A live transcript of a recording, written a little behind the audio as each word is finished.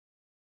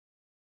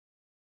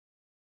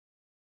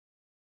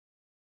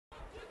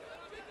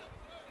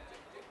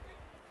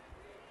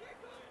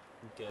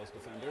Gaels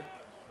defender.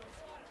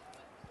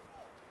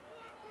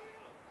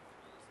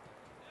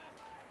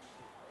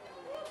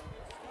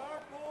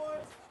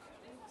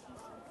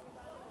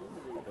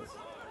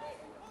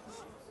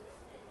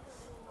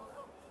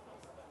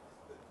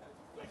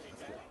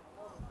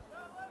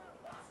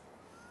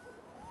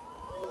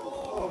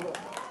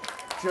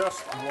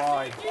 Just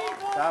wide.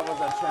 That was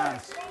a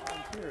chance.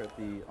 Here at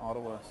the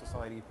Ottawa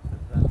Society for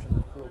Prevention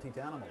of Cruelty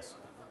to Animals.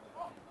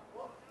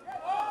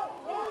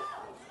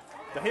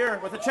 To here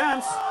with a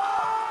chance.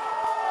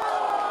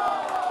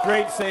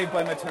 Great save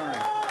by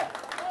Materne.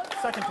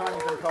 Second time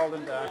he's been called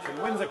into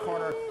action. Wins a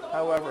corner,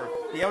 however.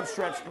 The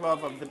outstretched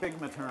glove of the big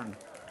Materne.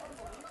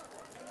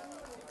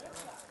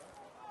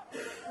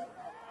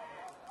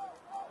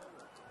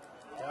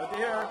 Out to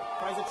here.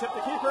 Tries to chip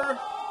the keeper.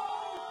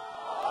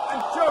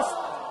 And just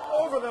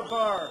over the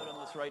bar.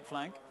 On this right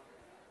flank.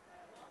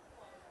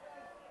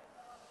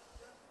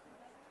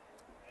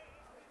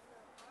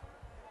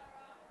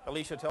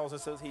 Alicia tells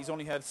us that he's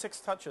only had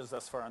 6 touches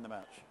thus far in the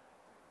match.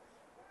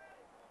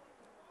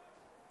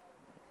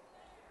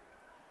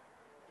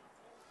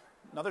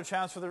 Another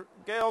chance for the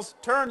Gaels.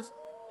 Turns.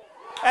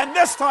 And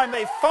this time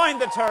they find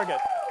the target.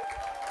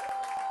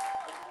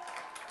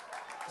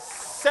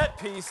 Set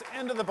piece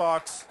into the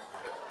box.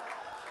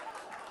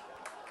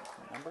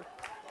 Remember?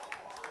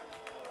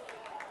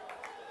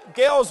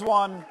 Gaels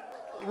 1,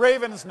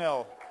 Ravens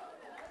 0.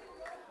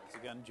 Once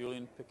again,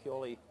 Julian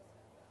Piccioli,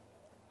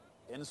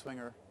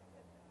 in-swinger,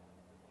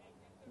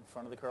 in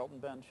front of the Carleton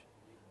bench.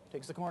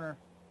 Takes the corner.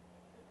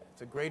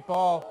 It's a great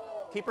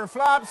ball. Keeper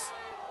flaps.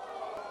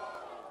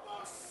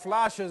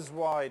 Flashes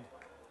wide.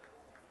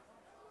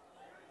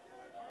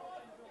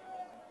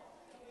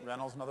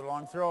 Reynolds, another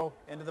long throw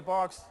into the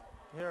box.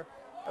 Here,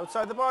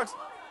 outside the box.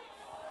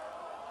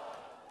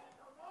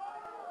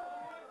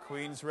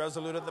 Queen's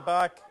resolute at the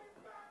back.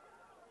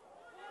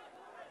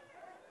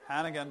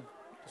 Hannigan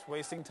just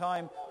wasting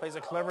time. Plays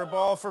a clever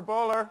ball for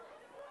Bowler.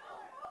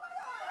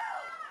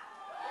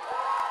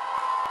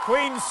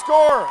 Queens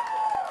score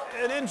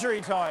in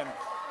injury time.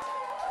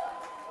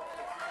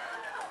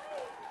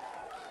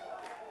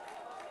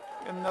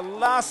 In the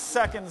last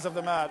seconds of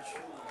the match,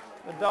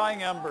 the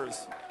dying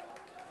embers.